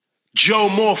Joe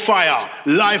Morfire,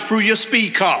 live through your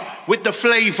speaker, with the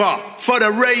flavor for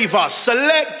the raver,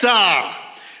 selector.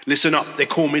 Listen up, they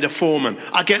call me the foreman.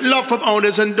 I get love from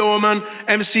owners and doormen.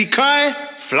 MC Kai,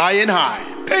 flying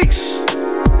high. Peace.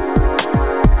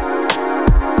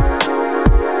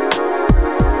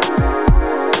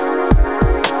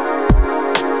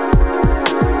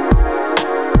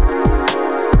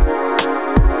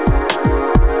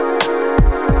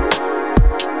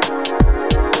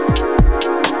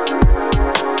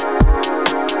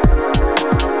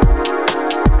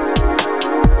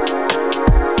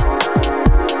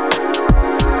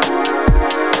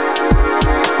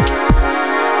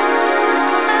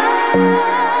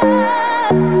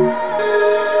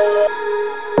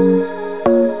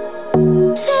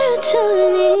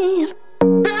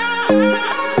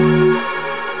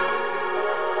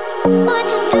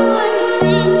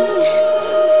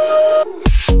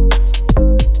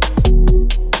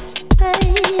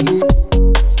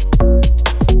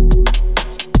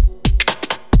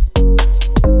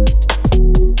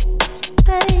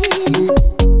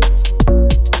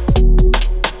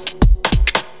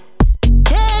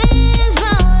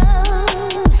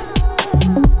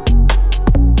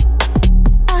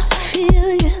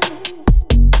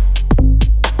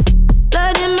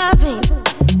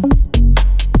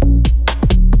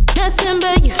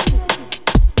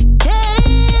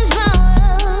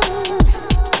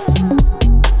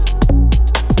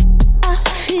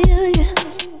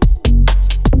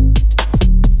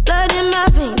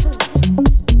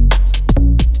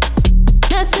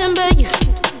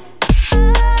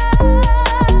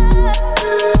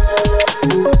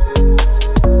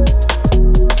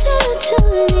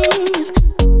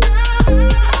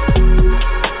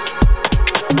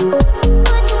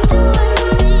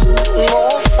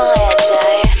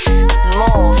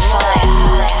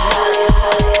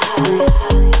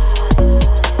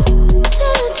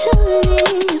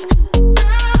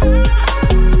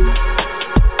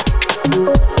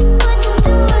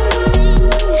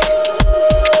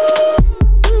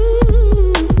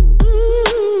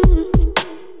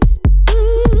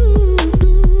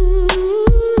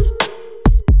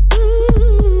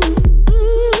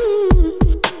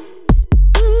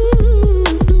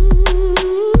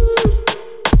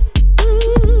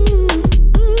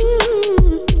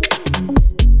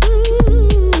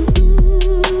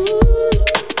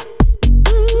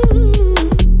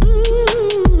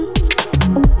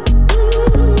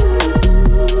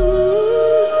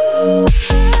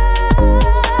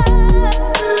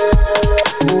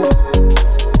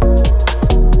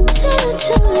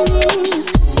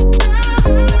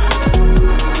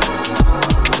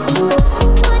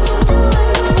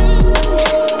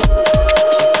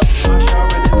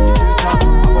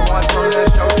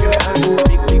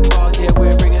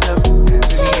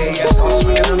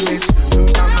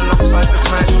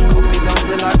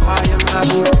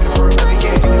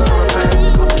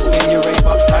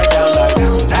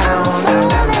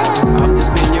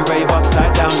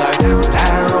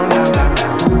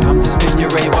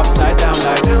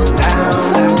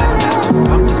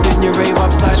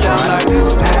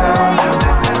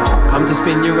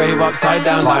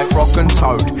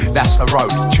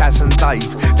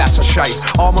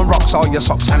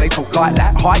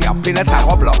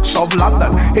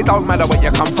 It don't matter where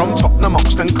you come from, Tottenham,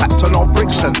 Oxton, Clapton or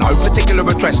Brixton. No particular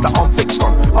address that I'm fixed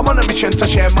on. I'm on a mission to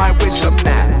share my wisdom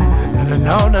now.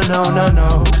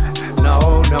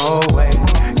 No way.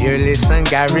 You listen,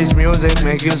 Gary's music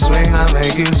make you swing, I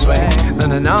make you sweat.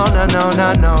 No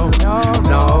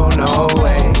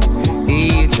way.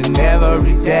 Each and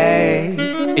every day.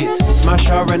 It's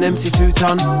Smasher and MC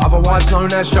 2-Ton, otherwise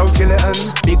known as Joe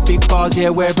Killerton. Big bars, yeah,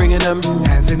 we're bringing them.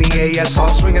 Hands in the air, yeah,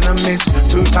 start swinging and miss.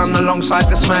 2-Ton alongside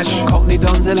the smash. Cockney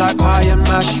dons it like pie and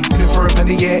mash. In it for a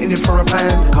penny, yeah, in it for a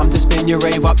pound. Come to spin your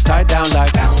rave upside down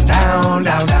like down.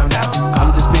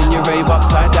 Come to spin your rave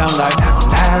upside down like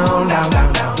down.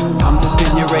 Come to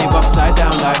spin your rave upside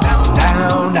down like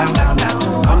down.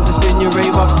 Come to spin your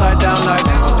rave upside down like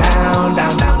down.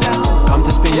 Come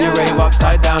to spin your rave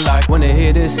upside down like. When they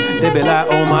hear this, they be like,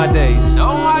 oh my days.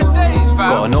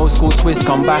 Got an old school twist,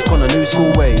 come back on a new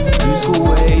school wave.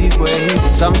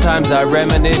 Sometimes I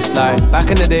reminisce like back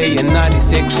in the day in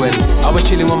 '96 when I was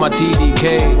chilling with my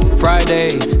TDK. Friday,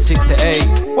 6 to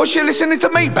 8.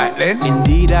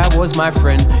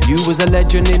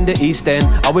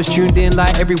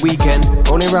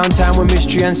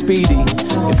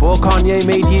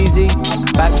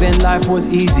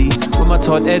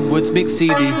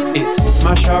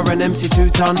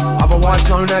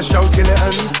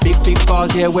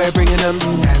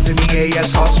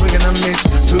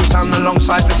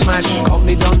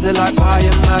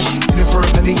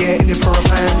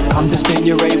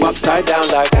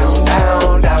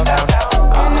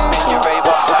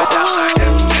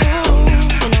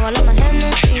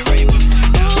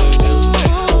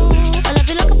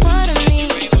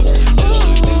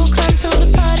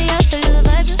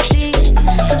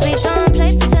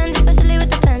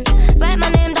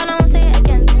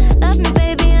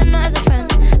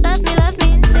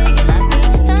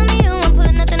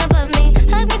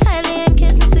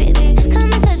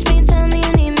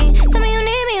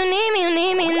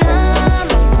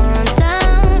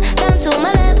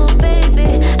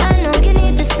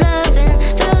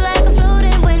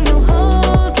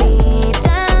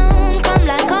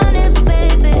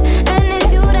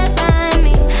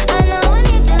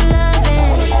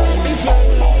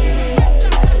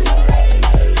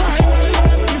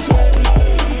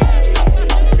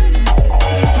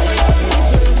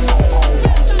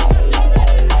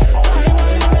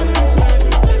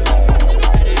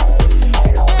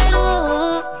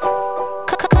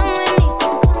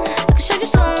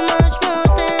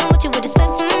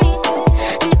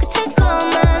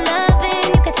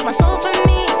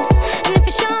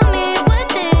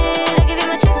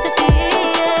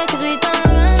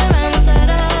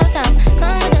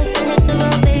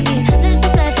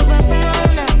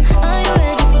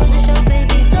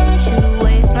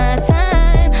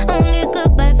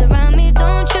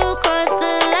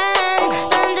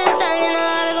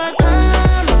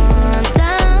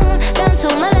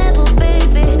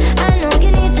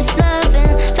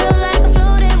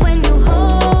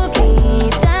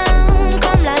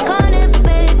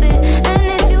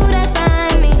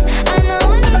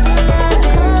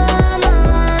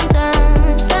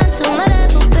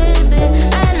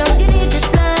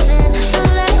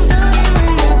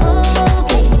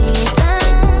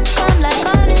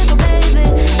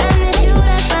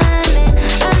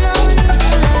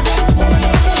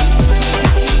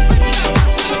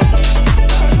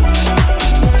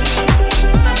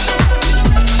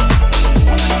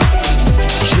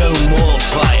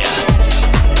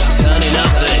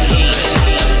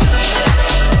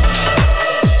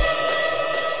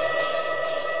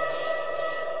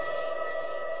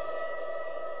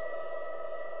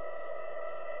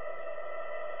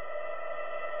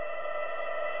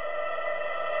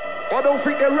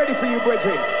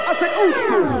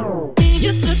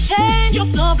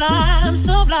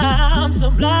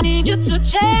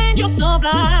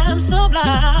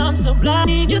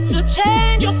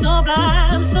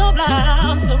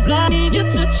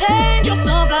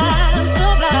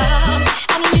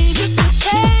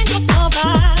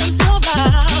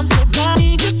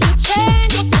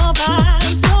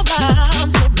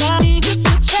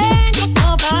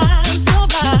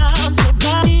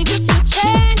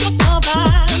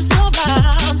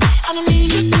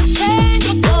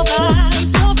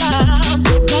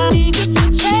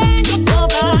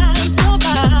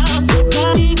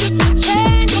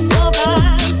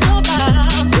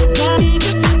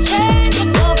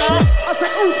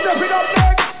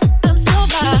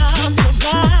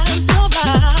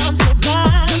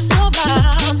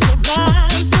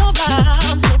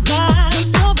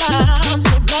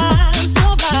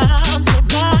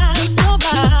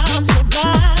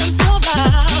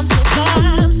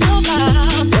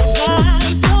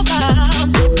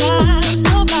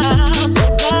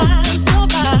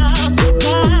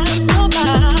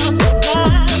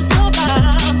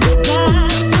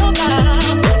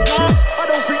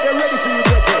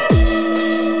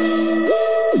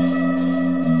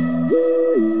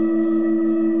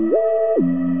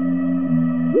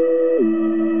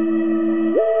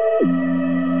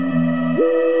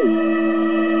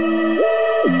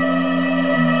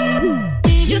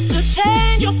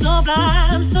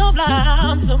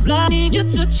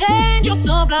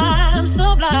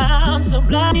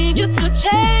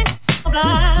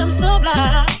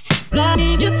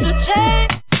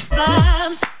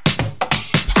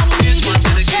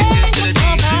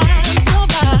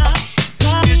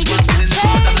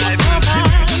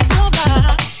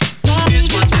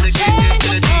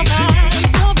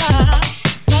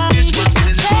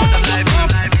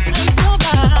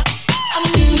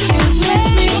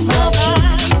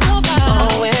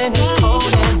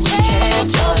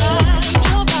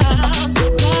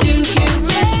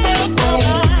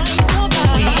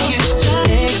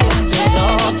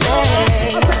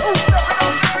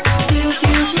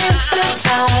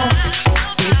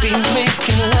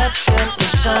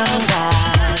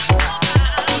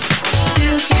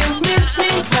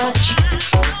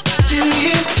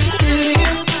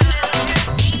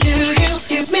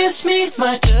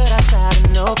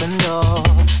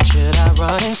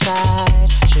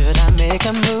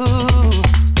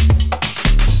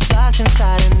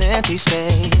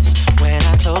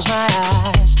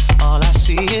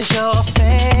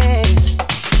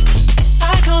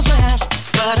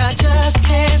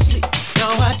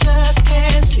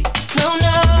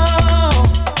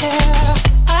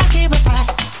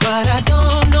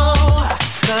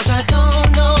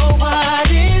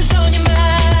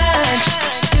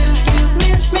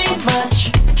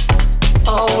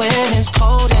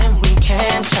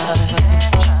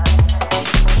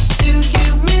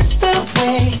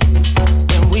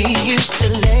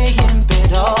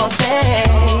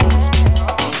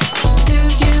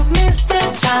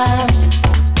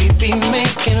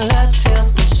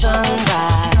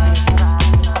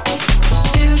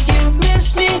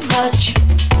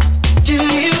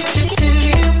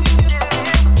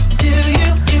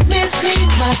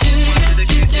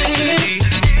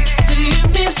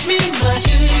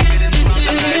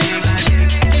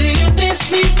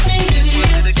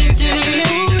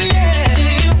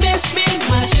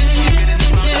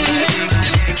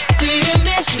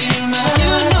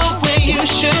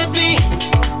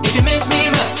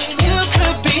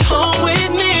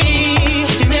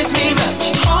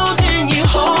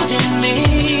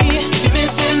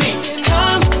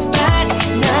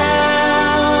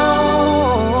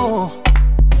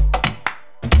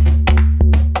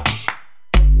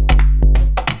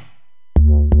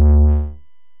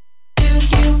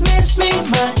 miss me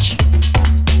much?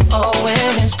 Oh,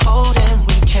 when it's cold and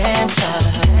we can't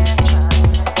touch.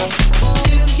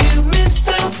 Do you miss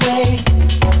the way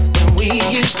when we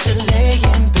used to lay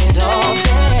in bed all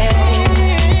day?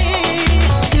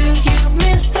 Do you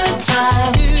miss the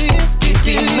time we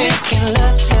be making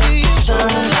love till the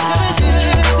sunrise? Do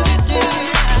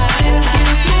you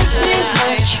miss me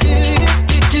much?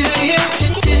 Do you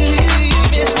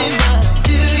miss me much?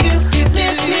 Do you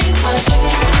miss me much?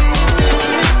 Miss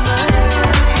me much?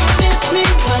 Miss me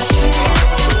much? Miss me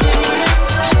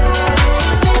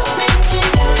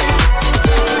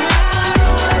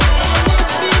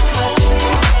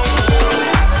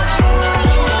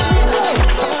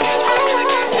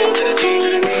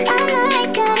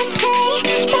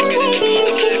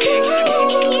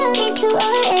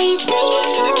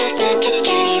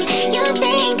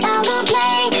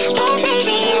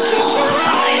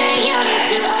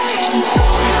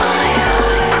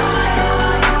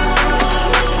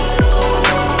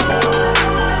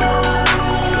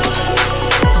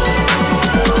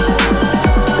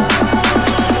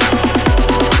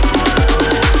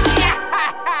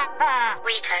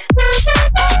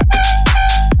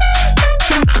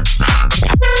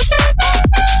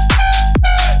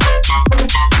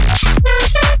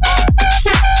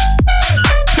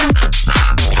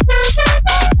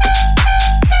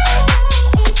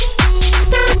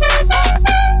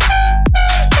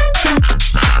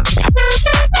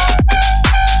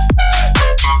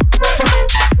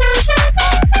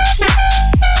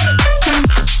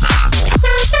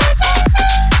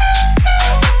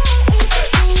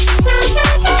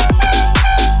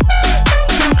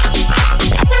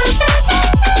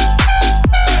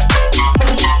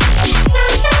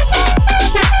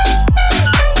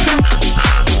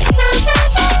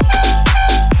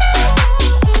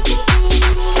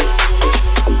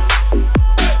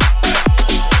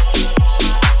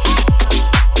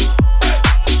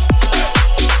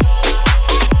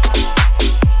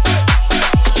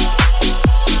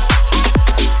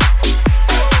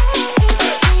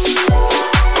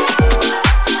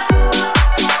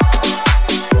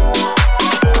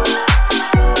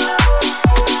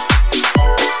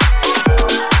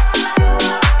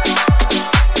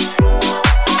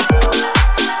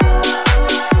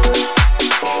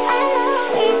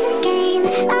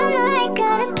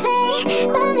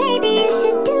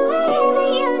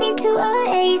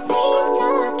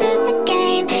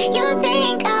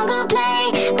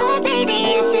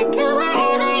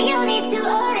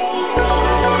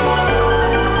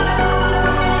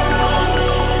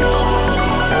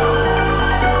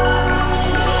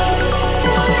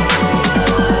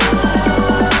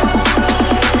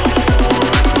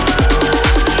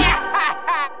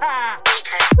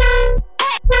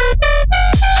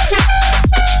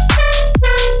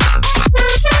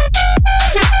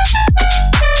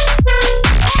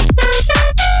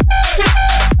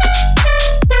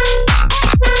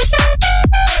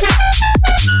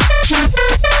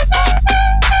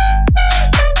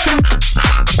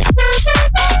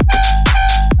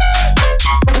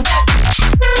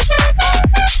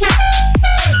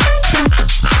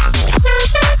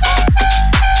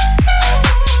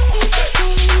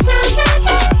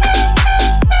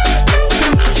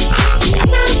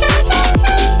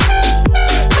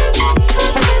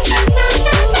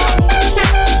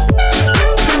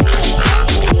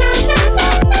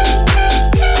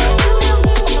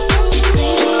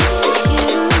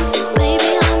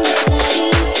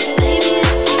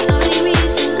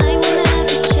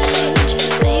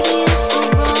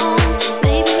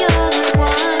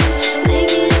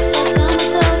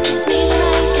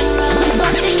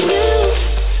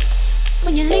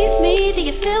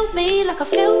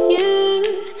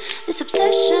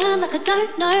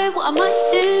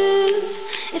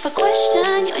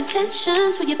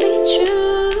intentions, will you be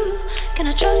true? Can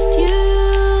I trust you?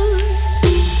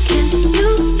 Can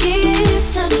you give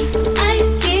to me? I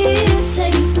give to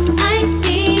you. I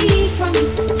need from you.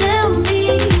 Tell me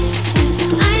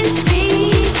I'm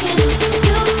speaking.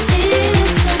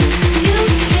 You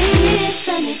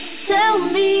listen. Tell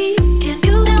me. Can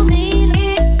you tell me?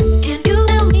 Can you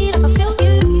tell me like I feel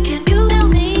you? Can you tell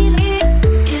me? Can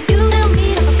you tell me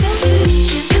like I feel you?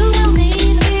 Can you tell me?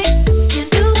 Can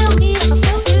you tell me like I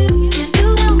feel you? Can you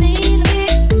tell me?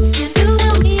 Can you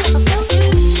tell me like I feel you?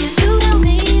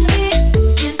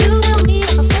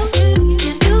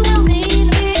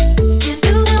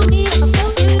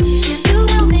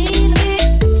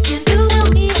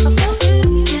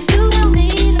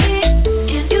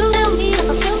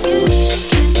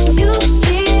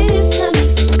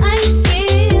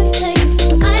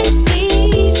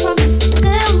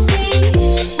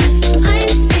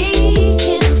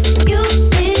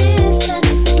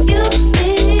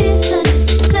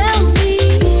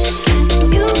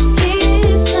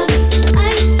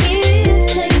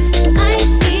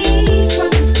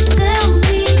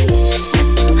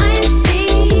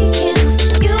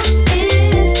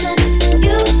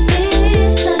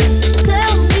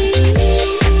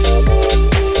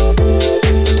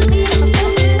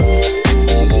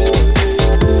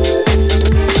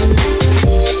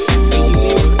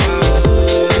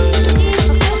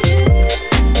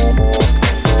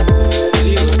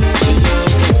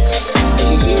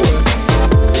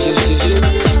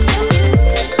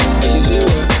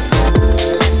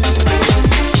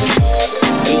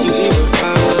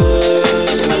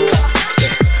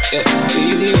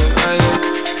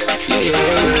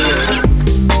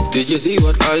 Did you see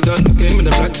what I done? Came in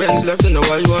the black Benz, left in the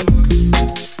white one.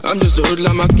 I'm just a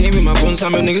hoodlum, I came in my bones,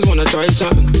 some niggas wanna try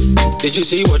something. Did you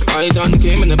see what I done?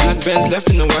 Came in the black Benz, left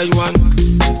in the white one.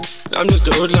 I'm just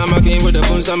a hoodlum, I came with the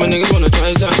bones, some niggas wanna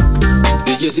try something.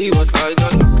 Did you see what I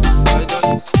done? I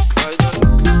done, I done,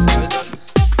 I done, I done,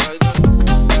 I done,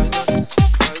 I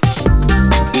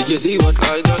done. Did you see what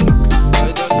I done? I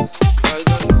done, I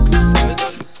done, I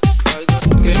done, I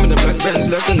done. Came in the black Benz,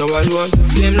 left in the white one.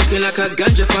 Came looking like a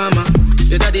ganja farmer.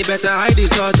 Your daddy better hide his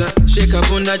daughter. Shake her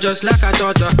bunda just like I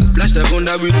taught her. Splash the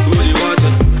bunda with holy water.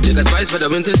 Take a spice for the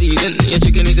winter season. Your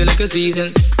chicken is a liquor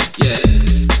season. Yeah.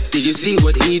 Did you see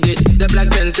what he did? The black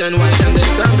Benz turned white and they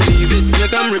can't believe it. Make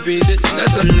them repeat it.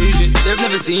 That's some new shit. They've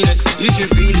never seen it. You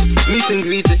should feel it. Meet and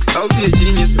greet it. I'll be a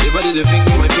genius if I didn't think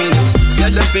with my penis.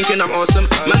 Let them thinking I'm awesome.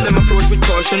 Man, them approach with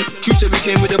caution. Tuesday we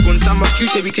came with a bun. Summer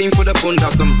Tuesday we came for the bun.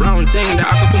 That's some brown thing that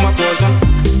I can put my paws on.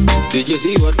 Did you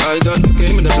see what I done?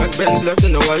 Came in the black Benz, left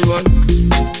in the white one.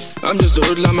 I'm just a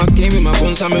hoodlum, I came in my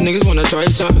bones, some niggas wanna try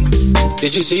something.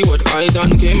 Did you see what I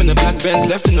done? Came in the black Benz,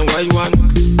 left in the white one.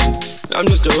 I'm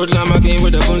just a hoodlum, I came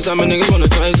with the bones, some niggas wanna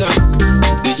try something.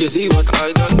 Did you see what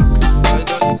I done? I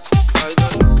done, I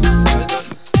done, I done, I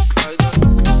done, I done,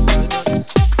 I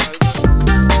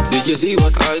done. Did you see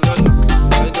what I done?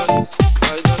 I done,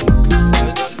 I done, I done,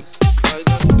 I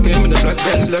done. Came in the black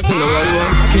Benz, left in the white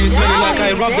one. Keys smelling like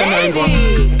I robbed the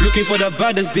 9-1. Looking for the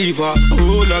baddest diva.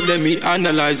 Hold up, let me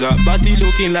analyze her. Body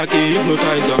looking like a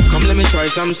hypnotizer. Come let me try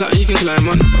something you can climb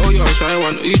on. Oh, you're a shy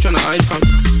one, who you tryna hide from?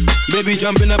 Baby,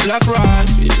 jump in a black ride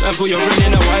and put your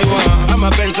friend in a white one. I'm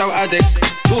a Benz out addict,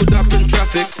 pulled up in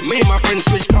traffic. Me and my friends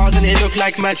switch cars and they look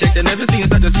like magic. They never seen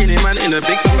such a skinny man in a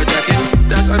big puffer jacket.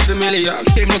 That's unfamiliar,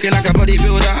 came looking like a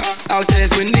bodybuilder. Out there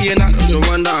it's windy and I don't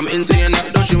wonder I'm into you now.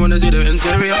 Don't you wanna see the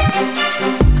interior?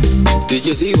 Did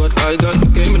you see what I done?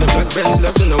 Came in the black Benz,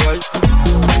 left in the white.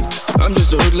 I'm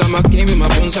just a hoodlum, I came in my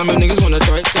bones, some niggas wanna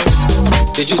try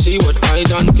things. Did you see what I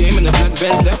done? Came in the black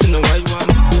Benz, left in the white one.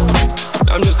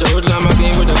 I'm just a hoodlum, I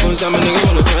came with the bones, some niggas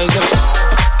wanna try something.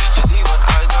 Did you see what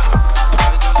I done?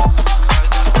 I done, I done,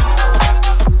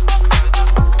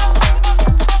 I done.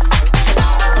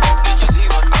 Did you see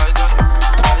what I done?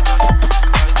 I done,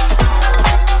 I done.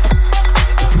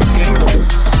 Came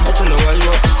up in the white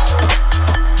one.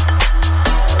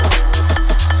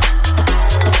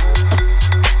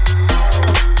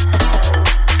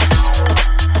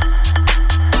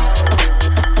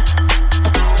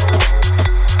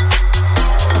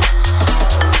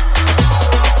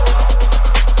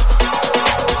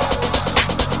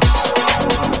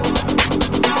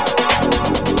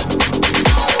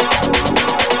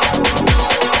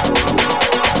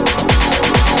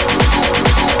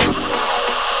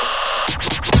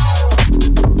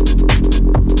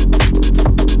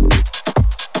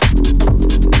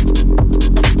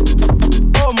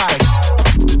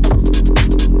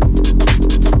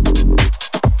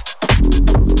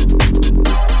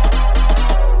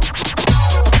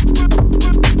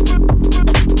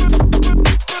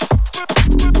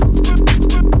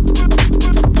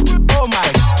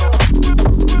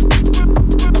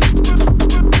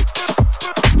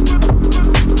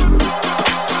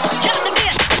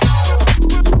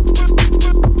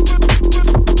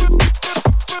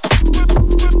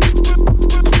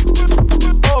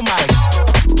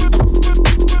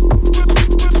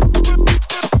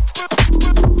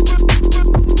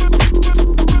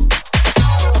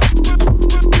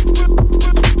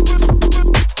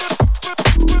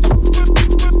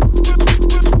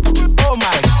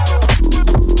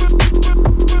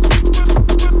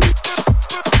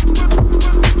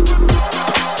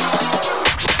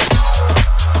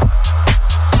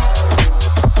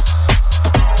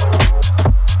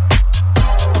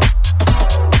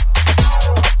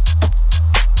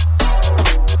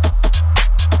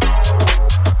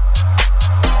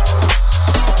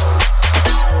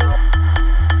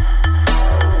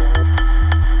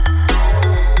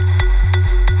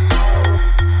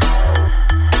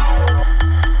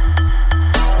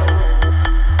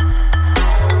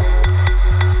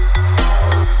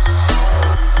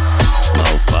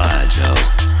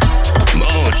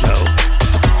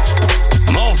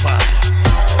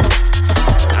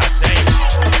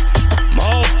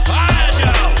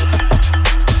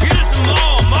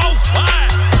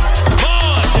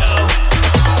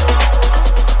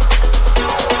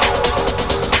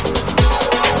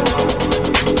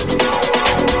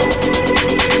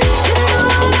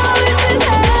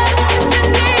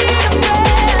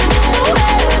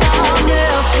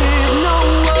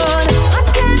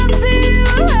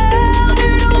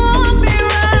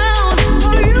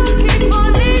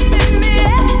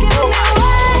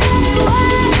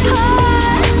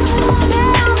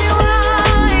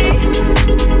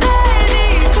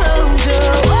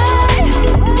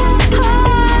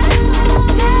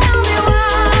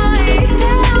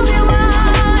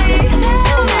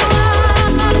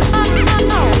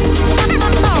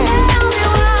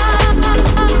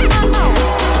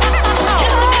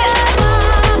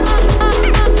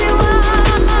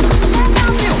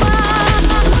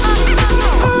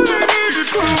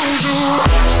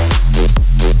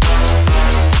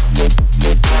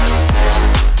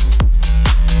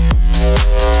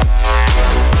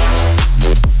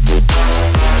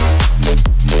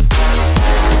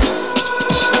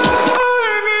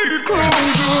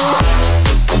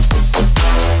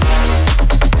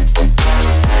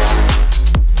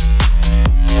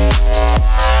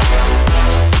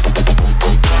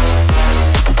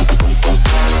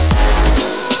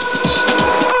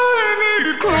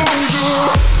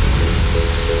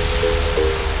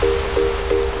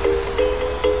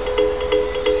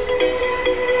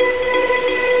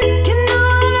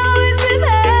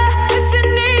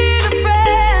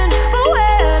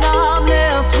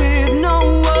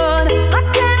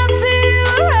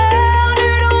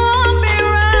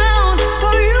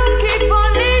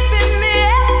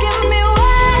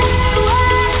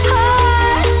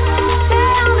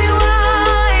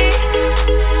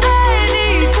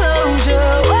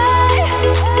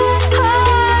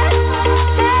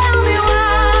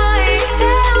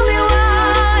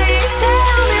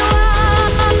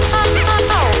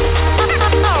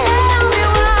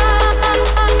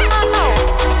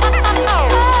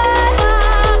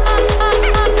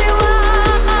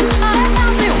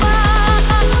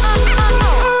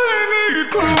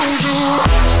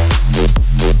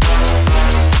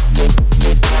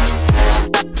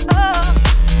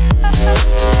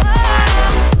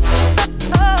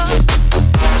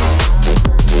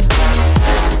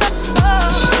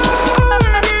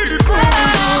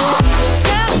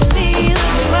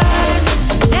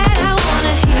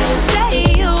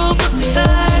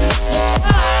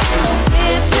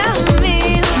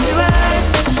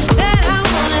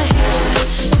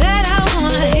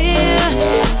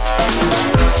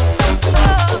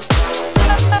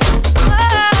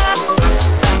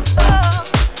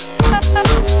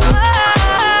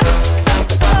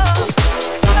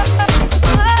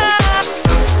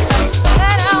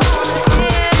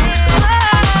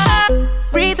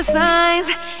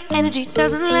 Energy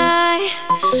doesn't lie.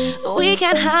 We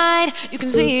can't hide. You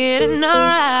can see it in our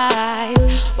eyes.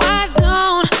 Why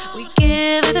don't we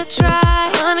give it a try?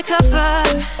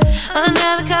 Undercover,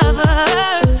 under the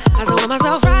covers. 'Cause I want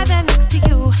myself right there next to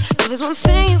you. So there's one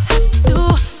thing you have to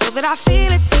do, so that I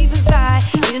feel it deep inside.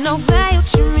 Need to know that you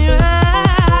treat me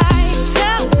right.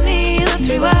 Tell me the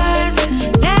 3 words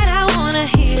that I wanna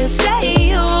hear. Say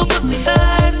you put me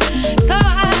first, so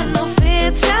I know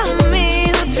fear. Tell me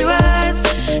the 3 words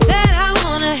that I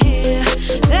wanna hear,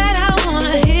 that I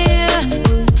wanna hear.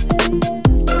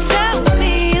 Tell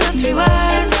me the 3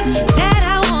 words that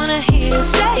I wanna hear.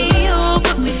 Say you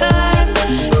put me first,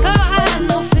 so I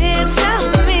know fear. Tell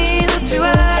me the 3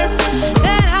 words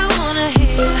that I wanna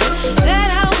hear, that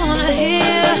I wanna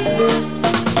hear.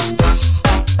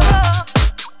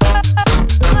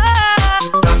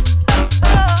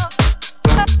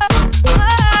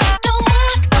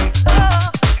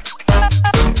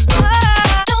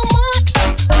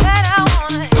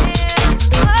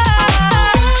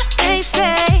 They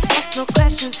say ask no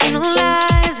questions, no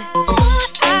lies.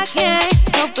 I can't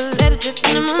help but let it drift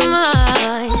into my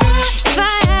mind. If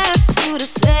I ask you to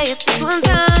say it this one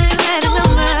time, let it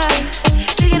number,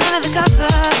 take it out of the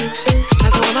covers. I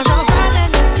want myself right there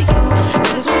next to you.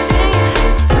 There's one thing you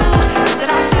have to do, so that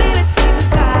I feel it deep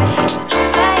inside.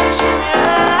 That you treat me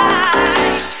right.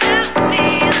 Tell me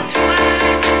the 3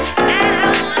 words that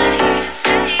I wanna hear.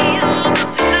 Say you put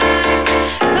me first,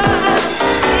 so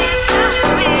tell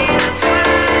me the 3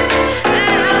 words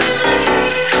that I wanna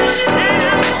hear, that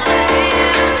I wanna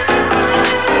hear.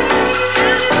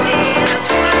 Tell me the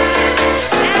 3 words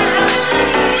that I wanna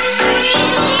hear. Say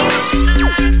you put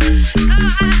me first, so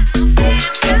I know fear.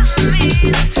 Tell me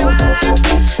the 3 words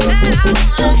that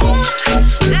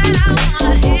I wanna hear, that I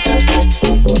wanna hear.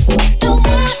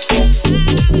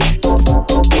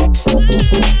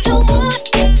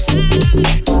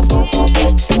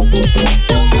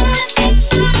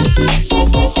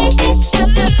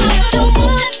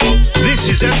 This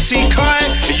is MC Kai,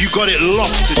 and you got it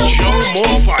locked to Joe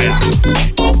Morfire.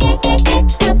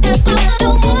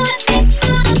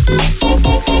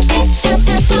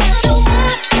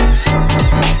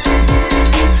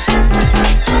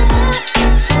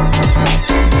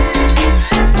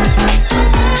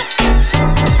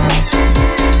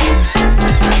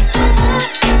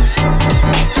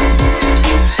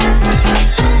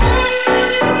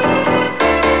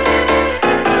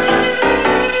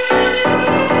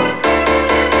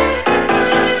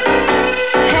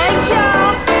 Hey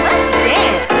Joe, let's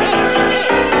dance.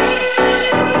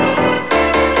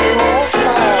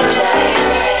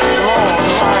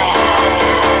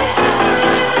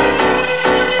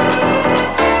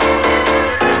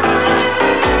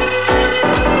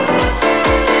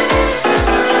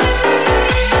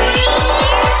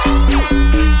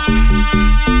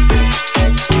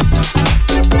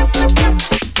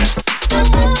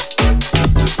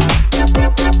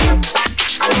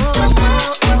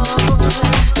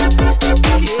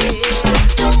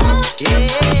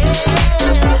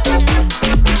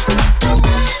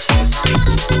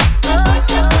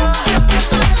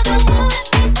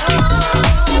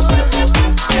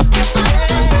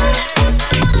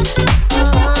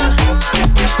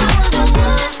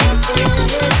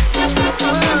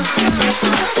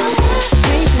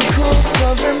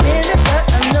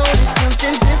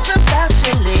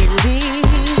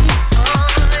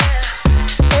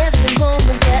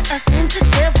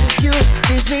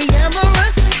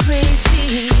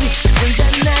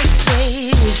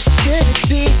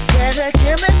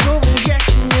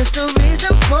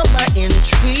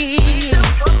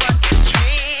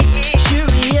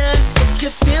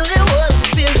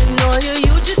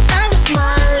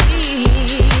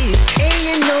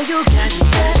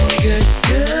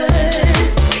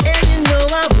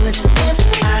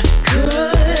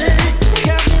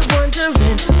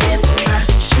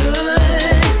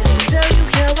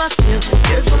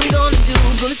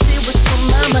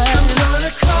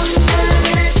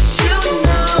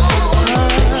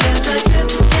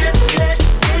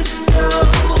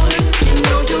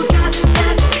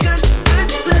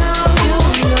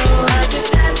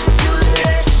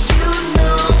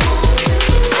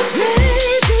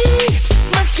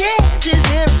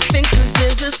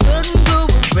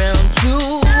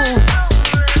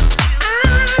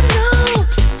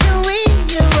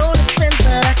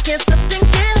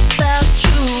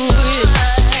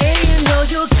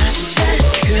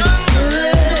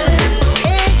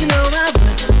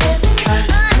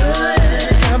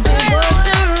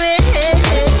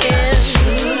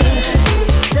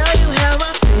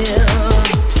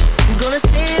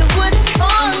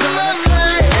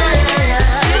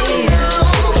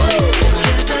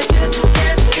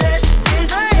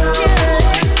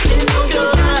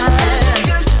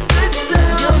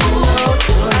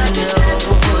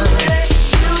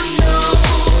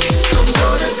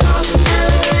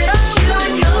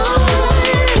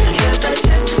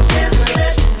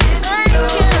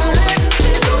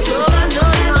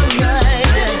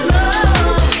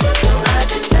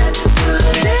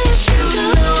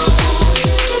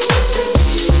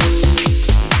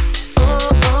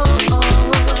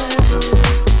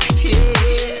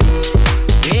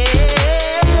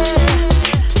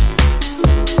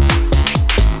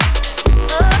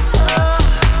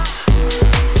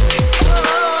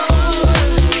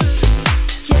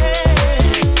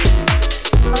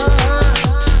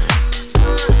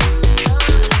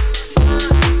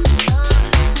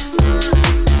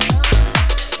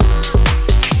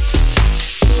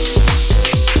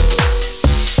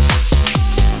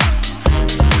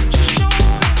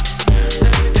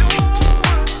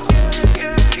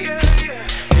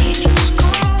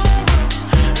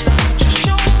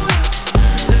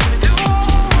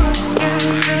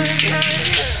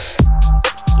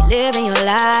 living your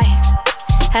life,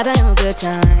 having a good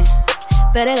time,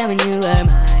 better than when you were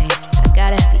mine. I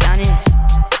gotta be honest,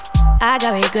 I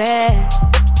got regrets,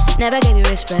 never gave you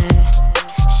respect.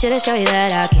 Should've showed you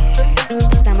that I care.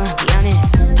 This time I'll be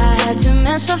honest, I had to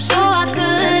mess up so I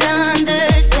could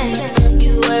understand.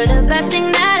 You were the best thing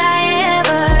that I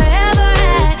ever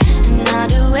had, and I'll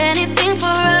do anything for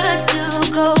us to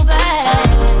go back.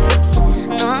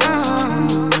 No,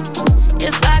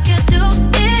 if I could do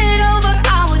it over,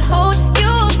 I would hold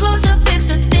you closer, fix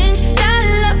the thing that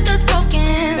left us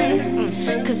broken.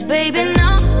 'Cause baby,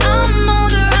 now I'm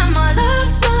older and my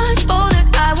love's much bolder.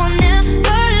 I will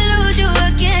never lose you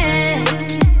again.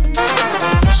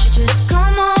 You should just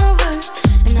come over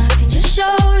and I can just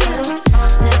show you.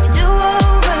 Let me do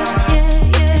over, yeah,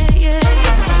 yeah, yeah,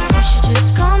 yeah. You should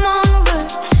just come over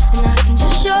and I can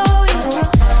just show you.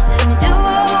 Let me do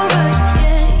over,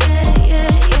 yeah, yeah, yeah,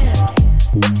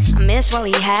 yeah. I miss what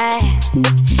we had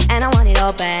and I want it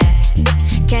all back.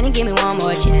 Can you give me one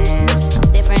more chance?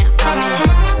 I'm different, I promise.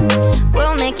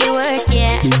 We'll make it work,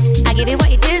 yeah. I give you what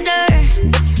you deserve.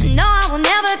 No, I will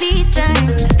never be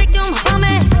turned. I stick to my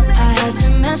promise. I had to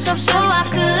mess up so I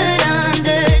could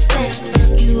understand.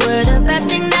 You were the best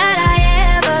thing that I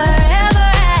ever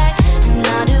had, and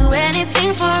I'll do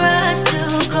anything for us to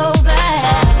go back.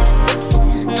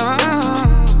 No,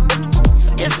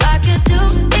 if I could do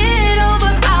it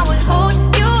over, I would hold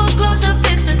you closer,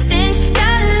 fix the thing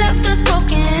that left us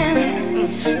broken.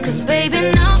 'Cause baby,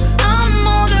 now I'm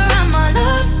older and my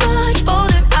love's much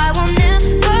bolder. I will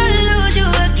never lose you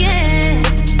again.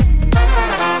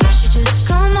 You should just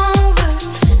come over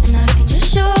and I can just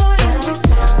show you.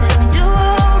 Let me do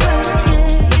over,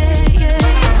 yeah, yeah, yeah,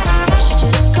 yeah. You should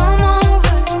just come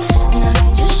over and I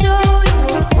can just show you.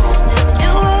 Let me do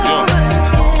over,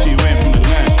 yeah. She went from the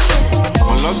night.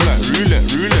 My love's like roulette.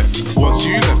 Once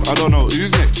you left, I don't know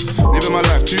who's next. Living my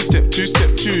life two-step,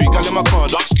 two. Got in my car,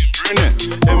 dark skin brunette.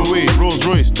 M-Way, Rolls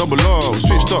Royce, double R.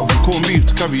 Switched up from corned beef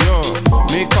to caviar.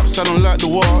 Makeups, I don't like the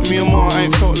war. Me and Ma, I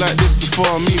ain't felt like this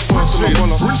before. Me first in my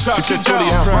collar. She said, Jolly,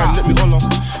 you cried, let me holler.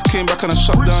 Came back and I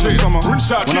shut down the summer. When I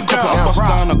cop it, I bust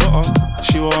down, I got her.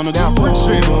 She wanna go over.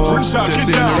 Says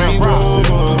in the Range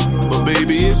Rover, but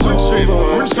baby, it's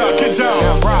over. Ringside, get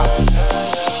down.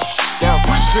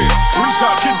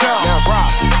 Ringside, get down. Ringside,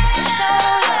 get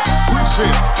down. Rich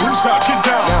get down. Rich get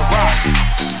down.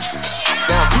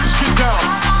 Rich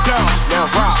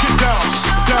get down. Rich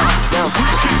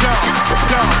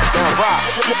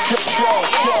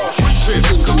it.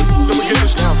 Let me get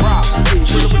this down.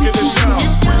 Let me get this sound.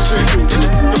 Rich it.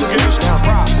 Let me get this down.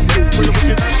 Let me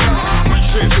get this sound.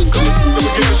 Rich it. Let me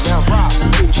get this down.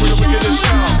 Let me get this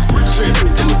sound. Rich it.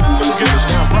 Let me get this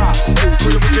down.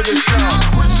 Let me get this sound.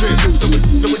 Rich it.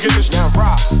 Let me get this down.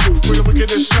 Let me get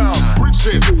this sound. Rich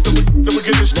it. Let me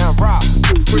get this down.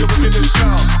 Let me get this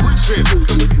sound. Rich it.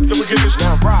 Let me get this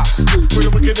down.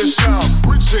 Let me get this sound.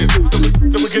 Rich it.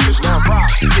 Let me get this down. Let me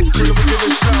get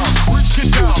this sound. Rich get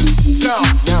down.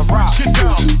 Rich get down. Rich get down.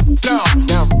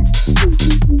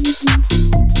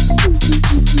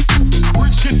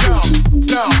 Rich get down. Rich get down.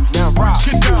 Rich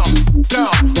get down. Rich get down.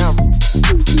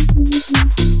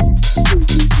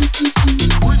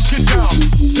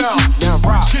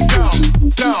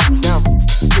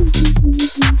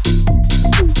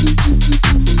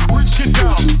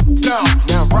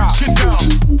 Rich get down.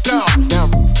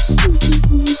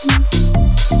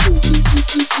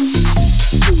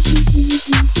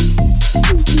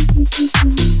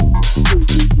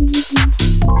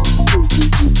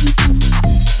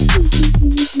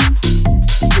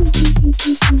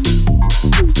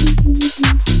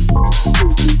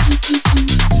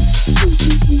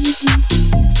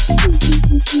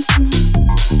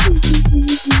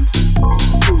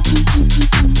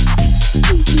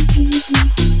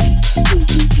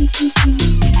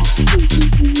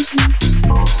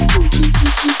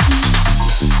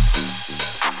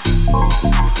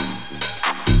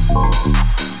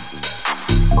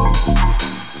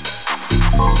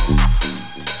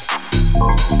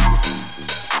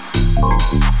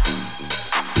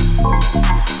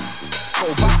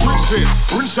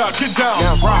 Ringside, get down.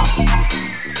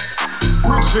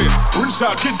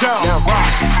 Ringside, get down.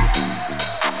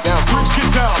 Rich get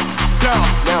down.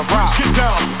 Rich get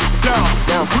down.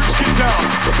 Rich get down.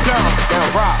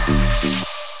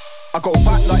 I got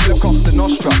back like La Costa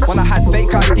Nostra when I had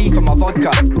fake ID for my vodka.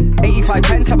 85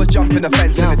 pence, I was jumping the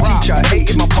fence, and the teacher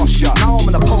hated my posture. Now I'm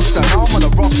on a poster, now I'm on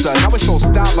a roster. Now it's all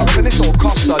Starbucks and it's all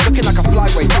Costa. Looking like a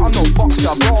flyweight, but I'm no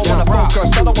boxer. Bro, I wanna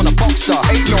focus, I don't wanna boxer.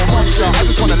 Ain't no monster, I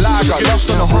just wanna lager.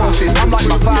 Lost on the horses, I'm like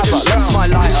my father. Lost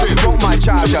my lighter, broke my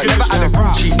charger. Never had a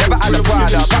Gucci, never had a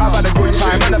Prada, but I've had a good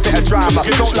time and a bit of drama.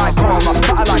 Don't like karma,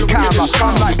 but I like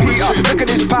farmer. I'm like Peter, look at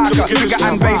this Parker. Trigger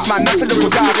and bass, man, that's a little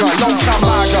darker. Long time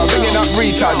marker, ringing up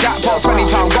Rita. Jackpot £20,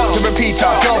 got the repeater.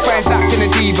 Girlfriend's acting a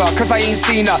diva, cause I ain't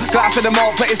seen her. Glass of the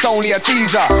malt, but it's only a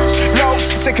teaser. Lows,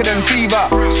 sicker than fever.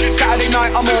 Saturday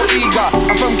night, I'm all eager.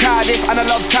 I'm from Cardiff, and I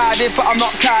love Cardiff, but I'm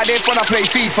not Cardiff when I play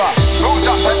FIFA. Rules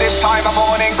up at this time of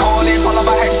morning, calling. All of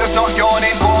my Hector's not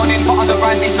yawning, warning. But on the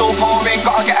brandy still pouring.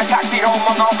 Gotta get a taxi home,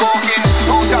 I'm not walking.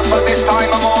 Rules up at this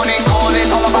time of morning, calling.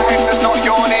 All of my Hector's not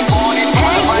yawning, warning. But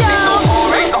on the brandy still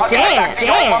pouring. Gotta get a taxi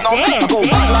home, I'm not walking. I go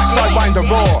back like sidewind the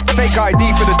raw. Fake ID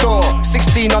for the door.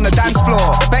 16 on the dance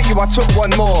floor. Bet you I took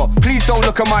one more. Please don't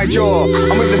look at my jaw.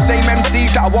 I'm with the same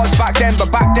MCs that I was back then,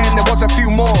 but back then there was a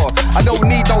few more. I don't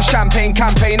need no champagne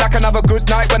campaign. I can have a good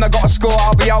night when I got a score.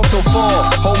 I'll be out till 4.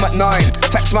 Home at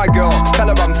 9. Text my girl, tell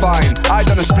her I'm fine. I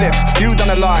done a split, you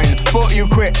done a line. Thought you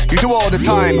quit, you do all the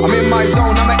time. I'm in my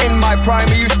zone, I'm in my prime.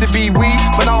 It used to be we,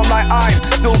 but now I'm like I'm.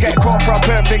 Still get caught for a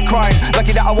perfect crime.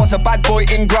 Lucky that I was a bad boy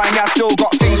in grind. I still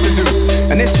got things to do.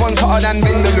 And this one's hotter than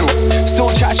Vindaloo. Still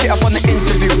chat shit up on the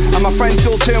interview. And my friends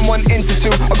still turn one into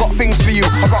two. I got things for you,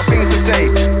 I got things to say.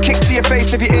 Kick to your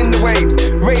face if you're in the way.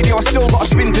 Radio, I still got a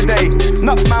spin today.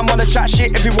 Enough man wanna chat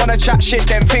shit. If you wanna chat shit,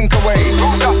 then think away.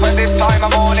 Rules up at this time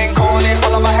of morning, calling.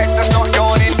 All of my head that's not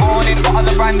yawning, morning. But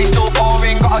other brandy still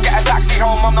pouring. Gotta get a taxi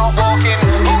home, I'm not walking.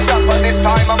 Rules up at this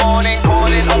time of morning,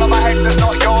 calling. All of my head that's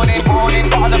not yawning, morning.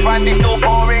 But other brandy still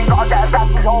pouring. Gotta get a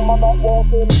taxi home, I'm not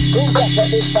walking. Rules up at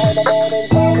this time of morning,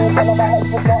 calling. All of my head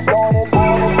that's not yawning,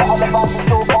 morning. But other brandy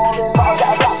still pouring. Gotta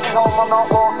get a taxi home, I'm not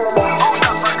walking. Rules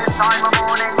up at this time of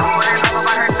morning, calling. All of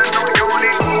my head that's not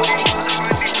yawning.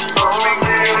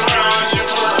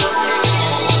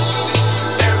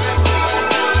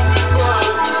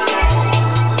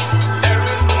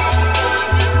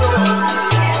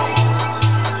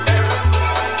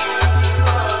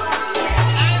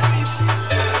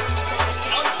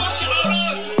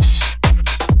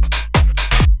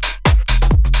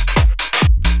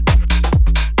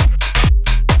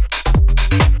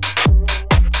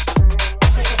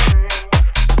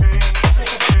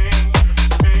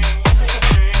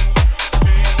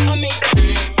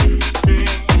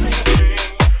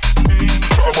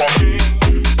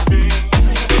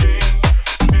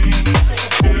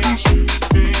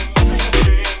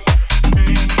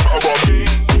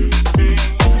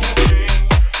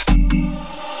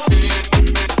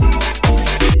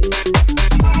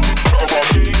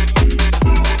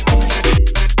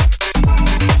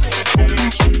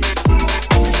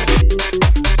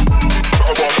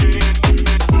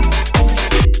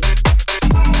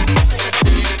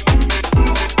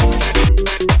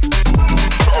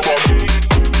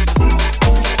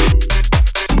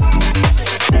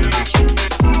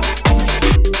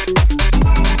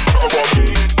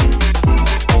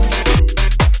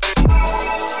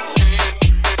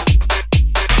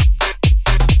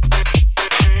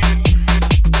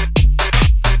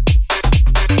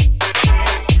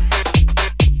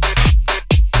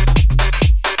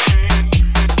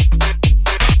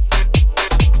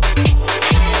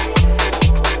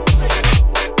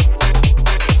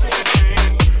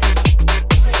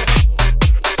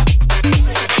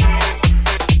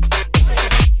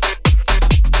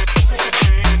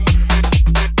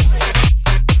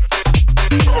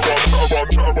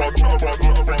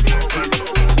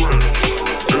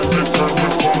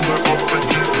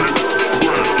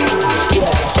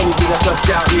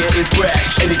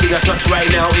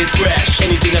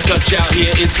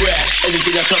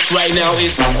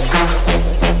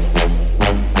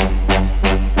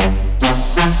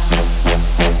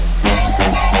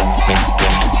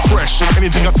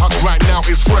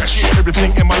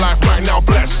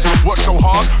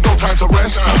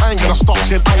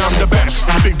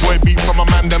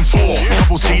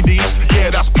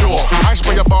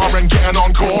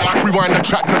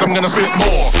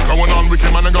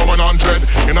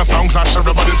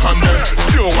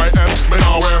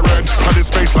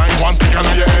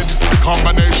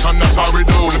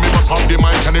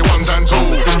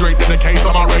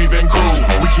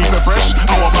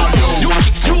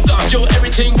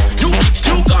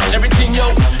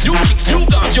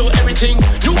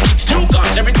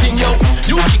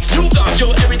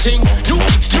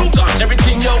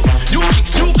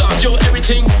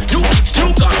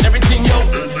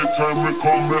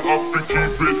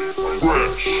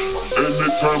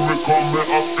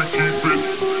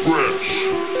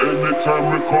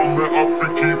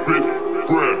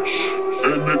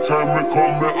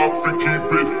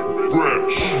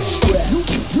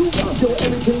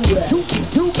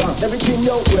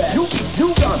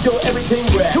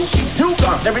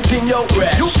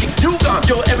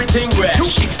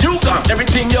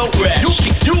 Everything, yo,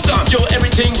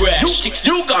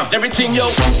 everything, yo.